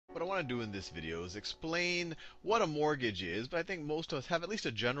what I want to do in this video is explain what a mortgage is, but I think most of us have at least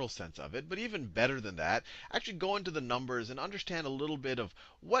a general sense of it. But even better than that, actually go into the numbers and understand a little bit of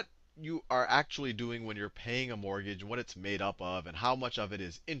what you are actually doing when you're paying a mortgage, what it's made up of, and how much of it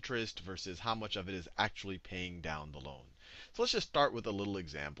is interest versus how much of it is actually paying down the loan. So let's just start with a little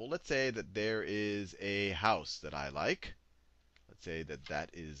example. Let's say that there is a house that I like. Let's say that that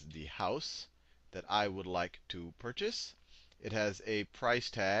is the house that I would like to purchase. It has a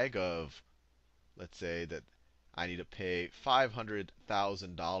price tag of, let's say that I need to pay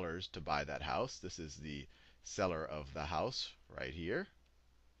 $500,000 to buy that house. This is the seller of the house right here.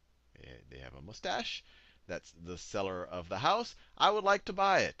 They have a mustache. That's the seller of the house. I would like to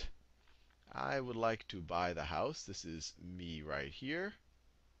buy it. I would like to buy the house. This is me right here.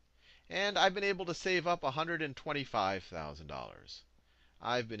 And I've been able to save up $125,000.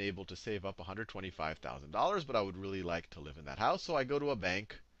 I've been able to save up $125,000, but I would really like to live in that house. So I go to a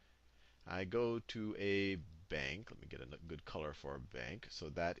bank. I go to a bank. Let me get a good color for a bank. So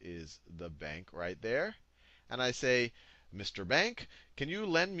that is the bank right there. And I say, Mr. Bank, can you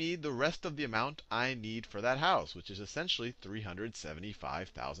lend me the rest of the amount I need for that house, which is essentially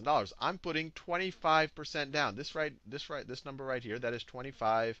 $375,000. I'm putting 25% down. This number right here, that is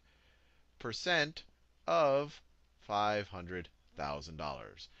 25% of $500,000.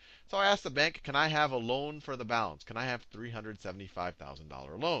 So I asked the bank, can I have a loan for the balance? Can I have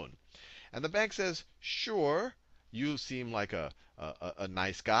 $375,000 loan? And the bank says, sure. You seem like a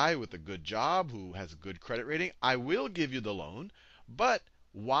nice guy with a good job who has a good credit rating. I will give you the loan. But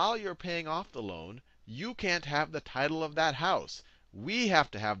while you're paying off the loan, you can't have the title of that house. We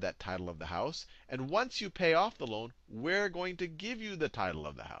have to have that title of the house. And once you pay off the loan, we're going to give you the title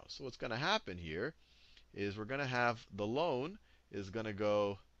of the house. So what's going to happen here is we're going to have the loan is going to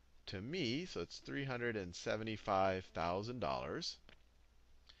go to me. So it's $375,000.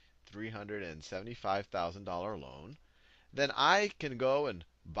 $375,000 loan. Then I can go and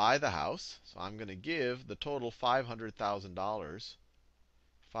buy the house. So I'm going to give the total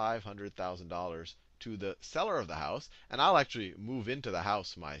 $500,000 to the seller of the house. And I'll actually move into the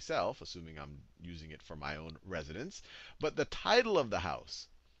house myself, assuming I'm using it for my own residence. But the title of the house,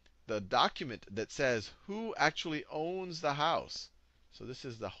 the document that says who actually owns the house. So this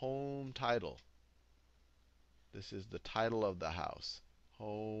is the home title. This is the title of the house.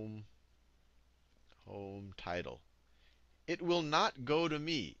 Home title. It will not go to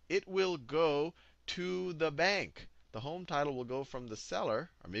me. It will go to the bank. The home title will go from the seller,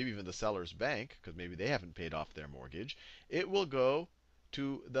 or maybe even the seller's bank, because maybe they haven't paid off their mortgage. It will go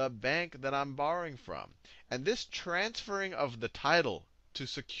to the bank that I'm borrowing from. And this transferring of the title to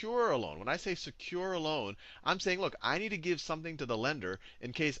secure a loan, when I say secure a loan, I'm saying, look, I need to give something to the lender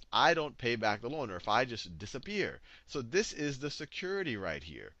in case I don't pay back the loan or if I just disappear. So this is the security right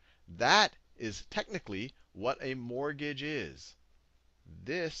here. That is technically what a mortgage is.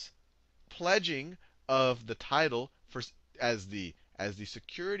 This pledging of the title as the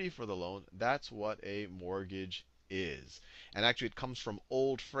security for the loan, that's what a mortgage is. And actually it comes from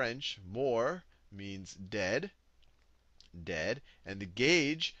Old French. Mort means dead, and the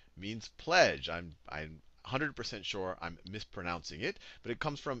gage means pledge. I'm 100% sure I'm mispronouncing it, but it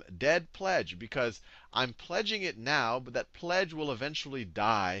comes from dead pledge because I'm pledging it now, but that pledge will eventually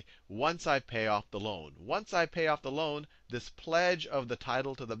die once I pay off the loan. Once I pay off the loan, this pledge of the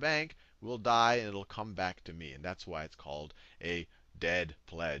title to the bank will die and it'll come back to me. And that's why it's called a dead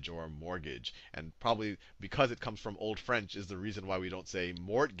pledge or a mortgage. And probably because it comes from Old French is the reason why we don't say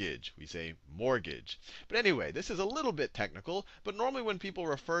mortgage. We say mortgage. But anyway, this is a little bit technical. But normally when people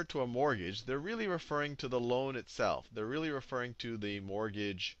refer to a mortgage, they're really referring to the loan itself. They're really referring to the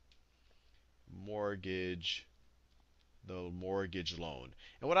mortgage loan.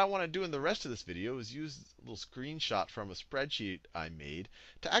 And what I want to do in the rest of this video is use a little screenshot from a spreadsheet I made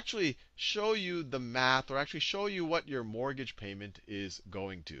to actually show you the math, or actually show you what your mortgage payment is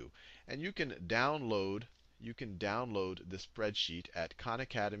going to. And you can download the spreadsheet at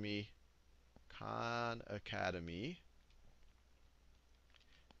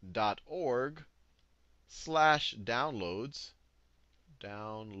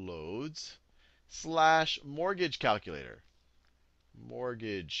calculator.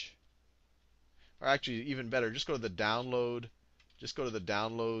 Mortgage. Or actually, even better, just go to the downloads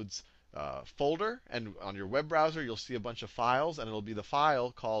folder, and on your web browser you'll see a bunch of files, and it'll be the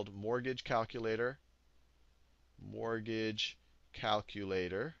file called mortgage calculator. Mortgage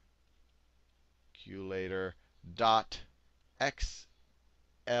calculator.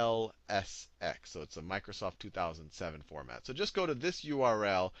 .xlsx. So it's a Microsoft 2007 format. So just go to this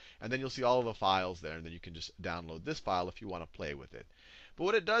URL, and then you'll see all of the files there, and then you can just download this file if you want to play with it. But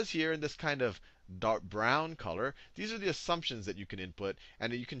what it does here in this kind of dark brown color, these are the assumptions that you can input,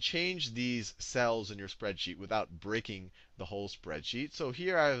 and you can change these cells in your spreadsheet without breaking the whole spreadsheet. So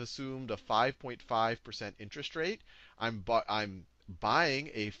here I've assumed a 5.5% interest rate. I'm buying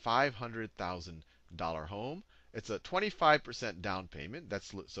a $500,000 home. It's a 25% down payment. That's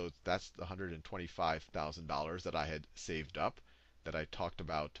the $125,000 that I had saved up, that I talked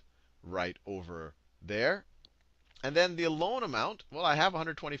about right over there. And then the loan amount, well, I have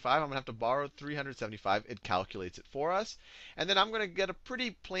 125. I'm going to have to borrow 375. It calculates it for us. And then I'm going to get a pretty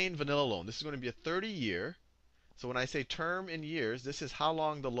plain vanilla loan. This is going to be a 30-year. So when I say term in years, this is how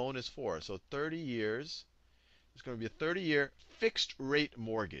long the loan is for. So 30 years. It's going to be a 30-year fixed rate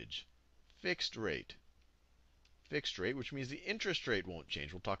mortgage. Fixed rate. Fixed rate, which means the interest rate won't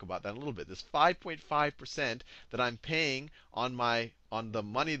change. We'll talk about that in a little bit. This 5.5% that I'm paying on the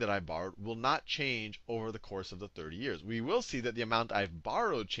money that I borrowed will not change over the course of the 30 years. We will see that the amount I've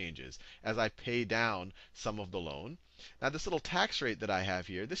borrowed changes as I pay down some of the loan. Now this little tax rate that I have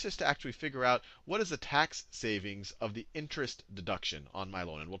here, this is to actually figure out what is the tax savings of the interest deduction on my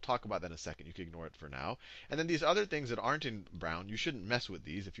loan. And we'll talk about that in a second. You can ignore it for now. And then these other things that aren't in brown, you shouldn't mess with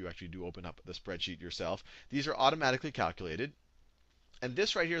these if you actually do open up the spreadsheet yourself. These are automatically calculated. And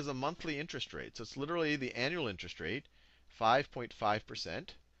this right here is a monthly interest rate. So it's literally the annual interest rate, 5.5%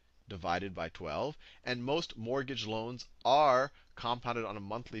 divided by 12. And most mortgage loans are compounded on a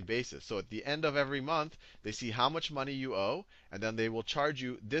monthly basis. So at the end of every month, they see how much money you owe, and then they will charge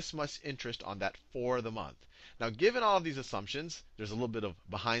you this much interest on that for the month. Now, given all of these assumptions, there's a little bit of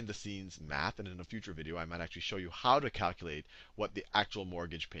behind-the-scenes math, and in a future video, I might actually show you how to calculate what the actual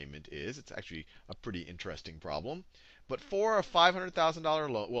mortgage payment is. It's actually a pretty interesting problem. But for a $500,000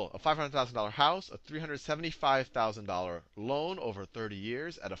 loan, well, a $500,000 house, a $375,000 loan over 30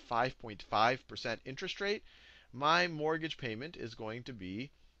 years at a 5.5% interest rate, my mortgage payment is going to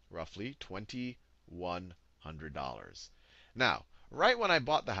be roughly $2,100. Now, right when I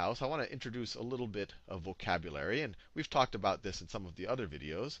bought the house, I want to introduce a little bit of vocabulary, and we've talked about this in some of the other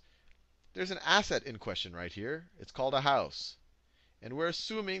videos. There's an asset in question right here. It's called a house. And we're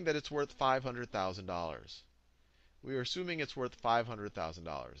assuming that it's worth $500,000. We are assuming it's worth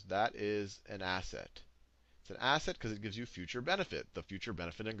 $500,000. That is an asset. It's an asset because it gives you future benefit, the future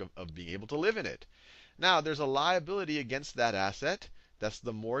benefit of being able to live in it. Now, there's a liability against that asset. That's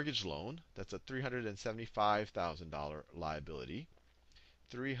the mortgage loan. That's a $375,000 liability.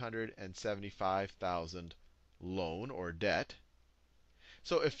 $375,000 loan or debt.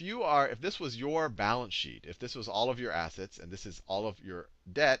 So if this was your balance sheet, if this was all of your assets and this is all of your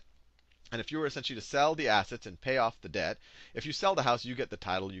debt, and if you were essentially to sell the assets and pay off the debt, if you sell the house, you get the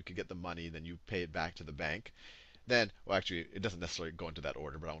title, you could get the money, then you pay it back to the bank. Then, well, actually, it doesn't necessarily go into that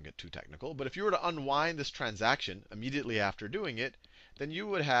order, but I won't get too technical. But if you were to unwind this transaction immediately after doing it, then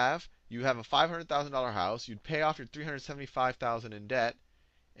you have a $500,000 house, you'd pay off your $375,000 in debt,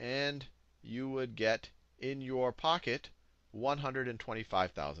 and you would get in your pocket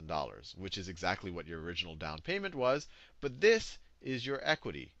 $125,000, which is exactly what your original down payment was. But this is your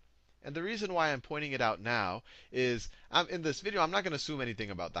equity. And the reason why I'm pointing it out now is in this video, I'm not going to assume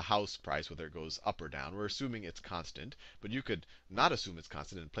anything about the house price, whether it goes up or down. We're assuming it's constant. But you could not assume it's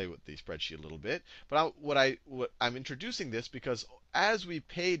constant and play with the spreadsheet a little bit. But I'm introducing this because as we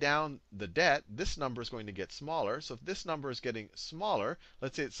pay down the debt, this number is going to get smaller. So if this number is getting smaller,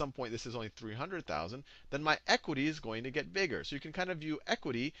 let's say at some point this is only 300,000, then my equity is going to get bigger. So you can kind of view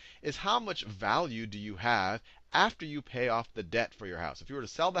equity as how much value do you have after you pay off the debt for your house. If you were to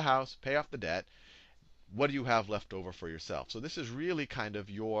sell the house, pay off the debt, what do you have left over for yourself? So this is really kind of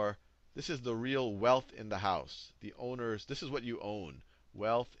this is the real wealth in the house. The owners, this is what you own.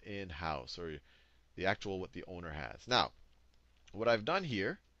 Wealth in house, or the actual what the owner has. Now, what I've done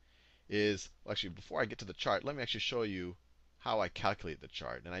here is, well, actually, before I get to the chart, let me actually show you how I calculate the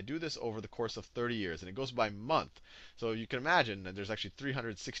chart. And I do this over the course of 30 years, and it goes by month. So you can imagine that there's actually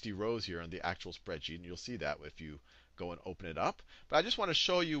 360 rows here on the actual spreadsheet, and you'll see that if you go and open it up. But I just want to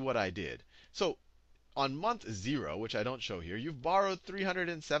show you what I did. So on month 0, which I don't show here, you've borrowed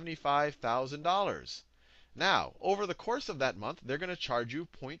 $375,000. Now, over the course of that month, they're going to charge you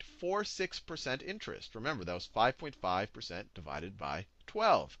 0.46% interest. Remember, that was 5.5% divided by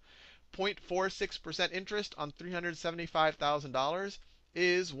 12. 0.46% interest on $375,000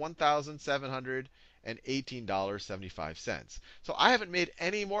 is $1,718.75. So I haven't made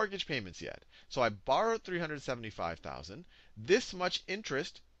any mortgage payments yet. So I borrowed $375,000. This much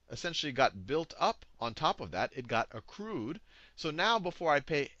interest essentially got built up on top of that. It got accrued. So now before I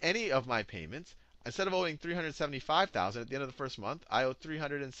pay any of my payments, instead of owing $375,000 at the end of the first month, I owe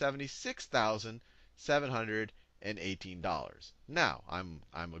 $376,718. Now, I'm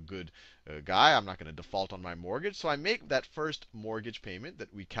a good guy. I'm not going to default on my mortgage, so I make that first mortgage payment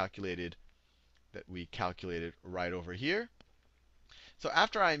that we calculated right over here. So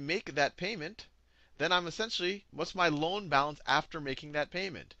after I make that payment, then I'm essentially, what's my loan balance after making that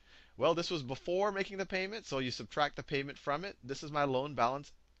payment? Well, this was before making the payment, so you subtract the payment from it. This is my loan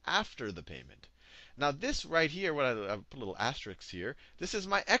balance after the payment. Now this right here, what I've put little asterisks here, this is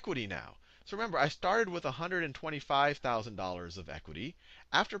my equity now. So remember, I started with $125,000 of equity.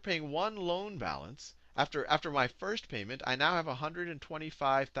 After paying one loan balance, after my first payment, I now have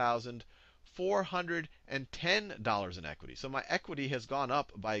 $125,410 in equity. So my equity has gone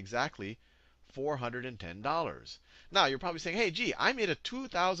up by exactly $410. Now you're probably saying, hey, gee, I made a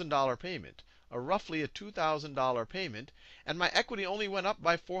 $2,000 payment, roughly a $2,000 payment, and my equity only went up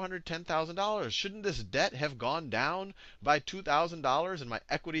by $410,000. Shouldn't this debt have gone down by $2,000 and my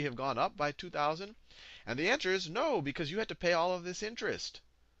equity have gone up by $2,000? And the answer is no, because you had to pay all of this interest.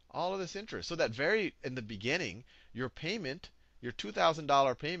 All of this interest. So that very in the beginning, your payment, your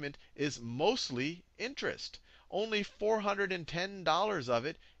 $2,000 payment is mostly interest. Only $410 of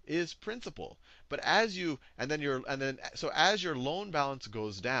it is principal. But as you so as your loan balance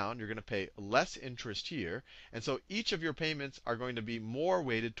goes down, you're going to pay less interest here, and so each of your payments are going to be more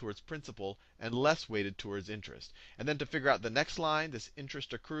weighted towards principal and less weighted towards interest. And then to figure out the next line, this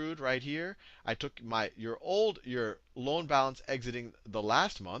interest accrued right here, I took your loan balance exiting the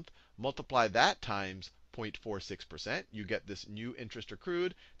last month, multiply that times 0.46%. You get this new interest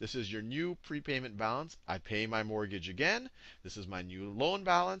accrued. This is your new prepayment balance. I pay my mortgage again. This is my new loan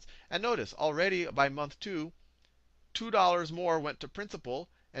balance. And notice, already by month two, $2 more went to principal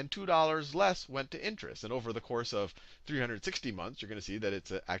and $2 less went to interest. And over the course of 360 months, you're going to see that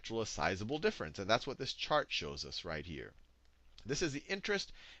it's a sizable difference. And that's what this chart shows us right here. This is the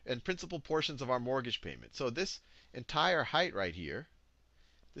interest and principal portions of our mortgage payment. So this entire height right here,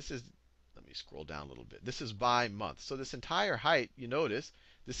 this is, let me scroll down a little bit. This is by month. So this entire height, you notice,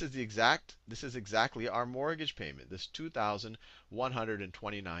 this is exactly our mortgage payment, this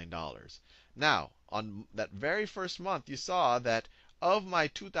 $2,129. Now, on that very first month, you saw that of my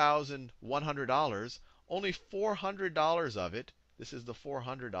 $2,100, only $400 of it, this is the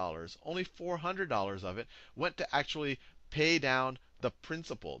 $400, only $400 of it went to actually pay down the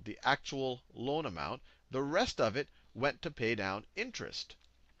principal, the actual loan amount. The rest of it went to pay down interest.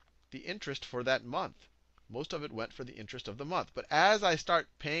 The interest for that month. Most of it went for the interest of the month. But as I start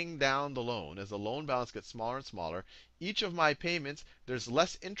paying down the loan, as the loan balance gets smaller and smaller, each of my payments, there's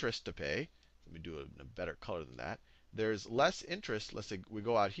less interest to pay. Let me do it in a better color than that. There's less interest. Let's say we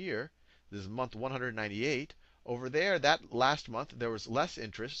go out here. This is month 198. Over there, that last month, there was less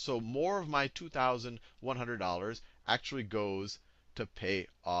interest. So more of my $2,100 actually goes to pay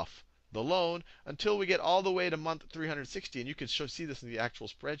off the loan until we get all the way to month 360. And you can see this in the actual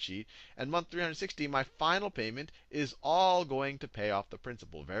spreadsheet. And month 360, my final payment is all going to pay off the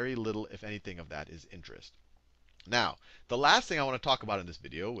principal. Very little, if anything, of that is interest. Now, the last thing I want to talk about in this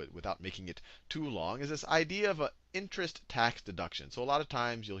video, without making it too long, is this idea of an interest tax deduction. So a lot of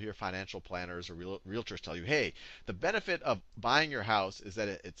times you'll hear financial planners or realtors tell you, hey, the benefit of buying your house is that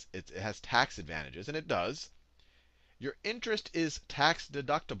it has tax advantages, and it does. Your interest is tax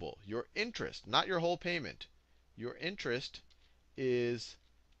deductible. Your interest, not your whole payment. Your interest is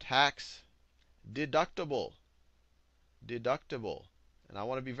tax deductible. Deductible. And I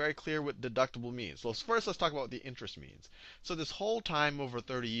want to be very clear what deductible means. So first, let's talk about what the interest means. So this whole time over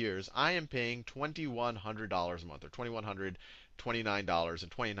 30 years, I am paying $2,100 a month, or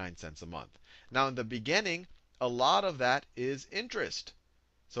 $2,129.29 a month. Now, in the beginning, a lot of that is interest.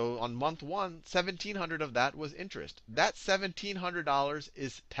 So on month one, $1,700 of that was interest. That $1,700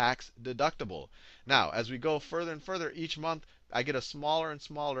 is tax deductible. Now, as we go further and further each month, I get a smaller and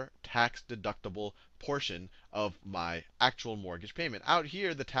smaller tax deductible portion of my actual mortgage payment. Out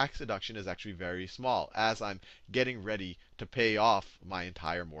here, the tax deduction is actually very small as I'm getting ready to pay off my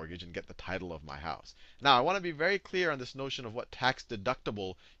entire mortgage and get the title of my house. Now, I want to be very clear on this notion of what tax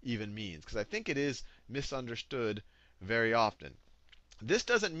deductible even means, because I think it is misunderstood very often. This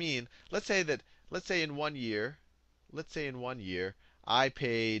doesn't mean, let's say in 1 year, I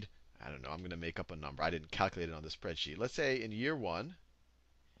paid, I don't know, I'm going to make up a number. I didn't calculate it on the spreadsheet. Let's say in year one,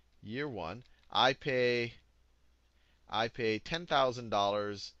 I pay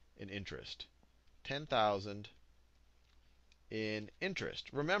 $10,000 in interest. 10,000 in interest.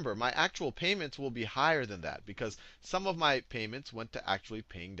 Remember, my actual payments will be higher than that because some of my payments went to actually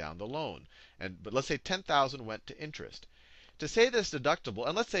paying down the loan. But let's say 10,000 went to interest. To say this deductible,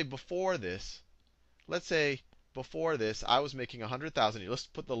 and let's say before this, I was making 100,000. Let's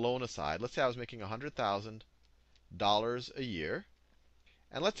put the loan aside. Let's say I was making 100,000 a year.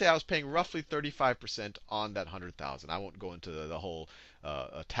 And let's say I was paying roughly 35% on that 100,000. I won't go into the whole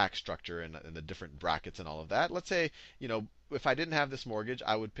tax structure and the different brackets and all of that. Let's say, if I didn't have this mortgage,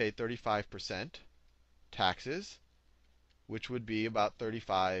 I would pay 35% taxes, which would be about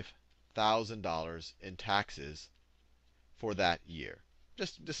 $35,000 in taxes for that year.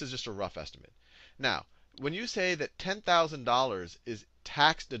 This is just a rough estimate. Now, when you say that $10,000 is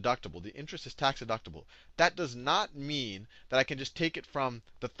tax deductible, the interest is tax deductible, that does not mean that I can just take it from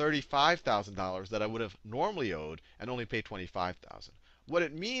the $35,000 that I would have normally owed and only pay $25,000. What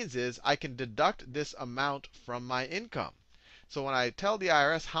it means is I can deduct this amount from my income. So when I tell the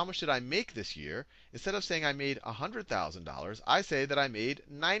IRS how much did I make this year, instead of saying I made $100,000, I say that I made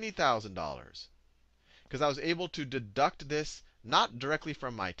 $90,000. Because I was able to deduct this not directly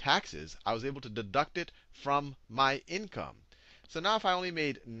from my taxes, I was able to deduct it from my income. So now if I only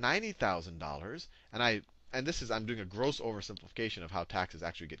made $90,000 and this is I'm doing a gross oversimplification of how taxes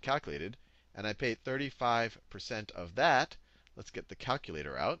actually get calculated, and I paid 35% of that, let's get the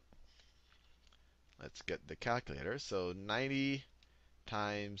calculator out. Let's get the calculator. So 90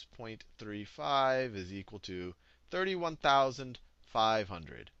 times 0.35 is equal to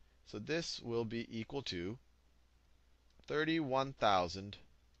 31,500. So this will be equal to $31,500.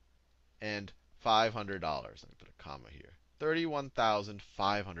 Let me put a comma here.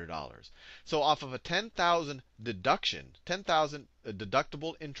 $31,500. So off of a 10,000 deduction, 10,000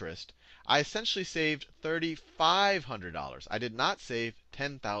 deductible interest, I essentially saved $3,500. I did not save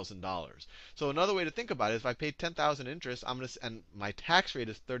 $10,000. So another way to think about it is if I paid 10,000 interest, and my tax rate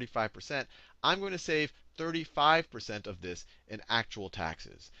is 35%, I'm going to save 35% of this in actual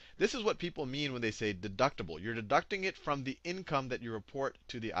taxes. This is what people mean when they say deductible. You're deducting it from the income that you report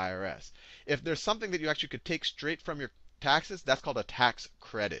to the IRS. If there's something that you actually could take straight from your taxes, that's called a tax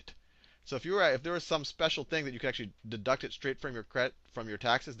credit. So if there was some special thing that you could actually deduct it straight from your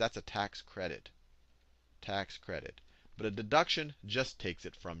taxes, that's a tax credit. Tax credit. But a deduction just takes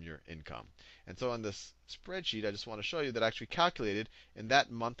it from your income. And so on this spreadsheet, I just want to show you that I actually calculated in that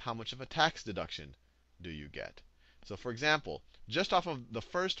month how much of a tax deduction do you get. So for example, just off of the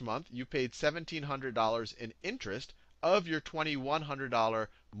first month, you paid $1,700 in interest of your $2,100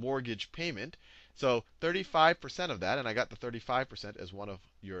 mortgage payment. So 35% of that, and I got the 35% as one of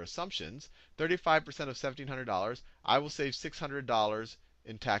your assumptions, 35% of $1,700, I will save $600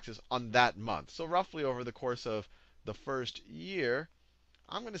 in taxes on that month. So roughly over the course of the first year,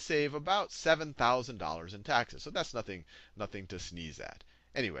 I'm going to save about $7,000 in taxes. So that's nothing to sneeze at.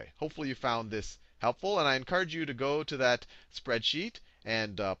 Anyway, hopefully you found this helpful, and I encourage you to go to that spreadsheet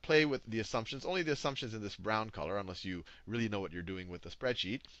and play with the assumptions. Only the assumptions in this brown color, unless you really know what you're doing with the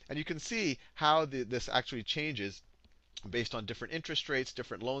spreadsheet. And you can see how this actually changes based on different interest rates,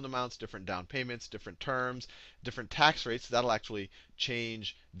 different loan amounts, different down payments, different terms, different tax rates. That'll actually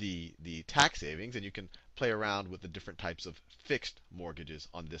change the tax savings, and you can play around with the different types of fixed mortgages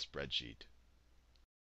on this spreadsheet.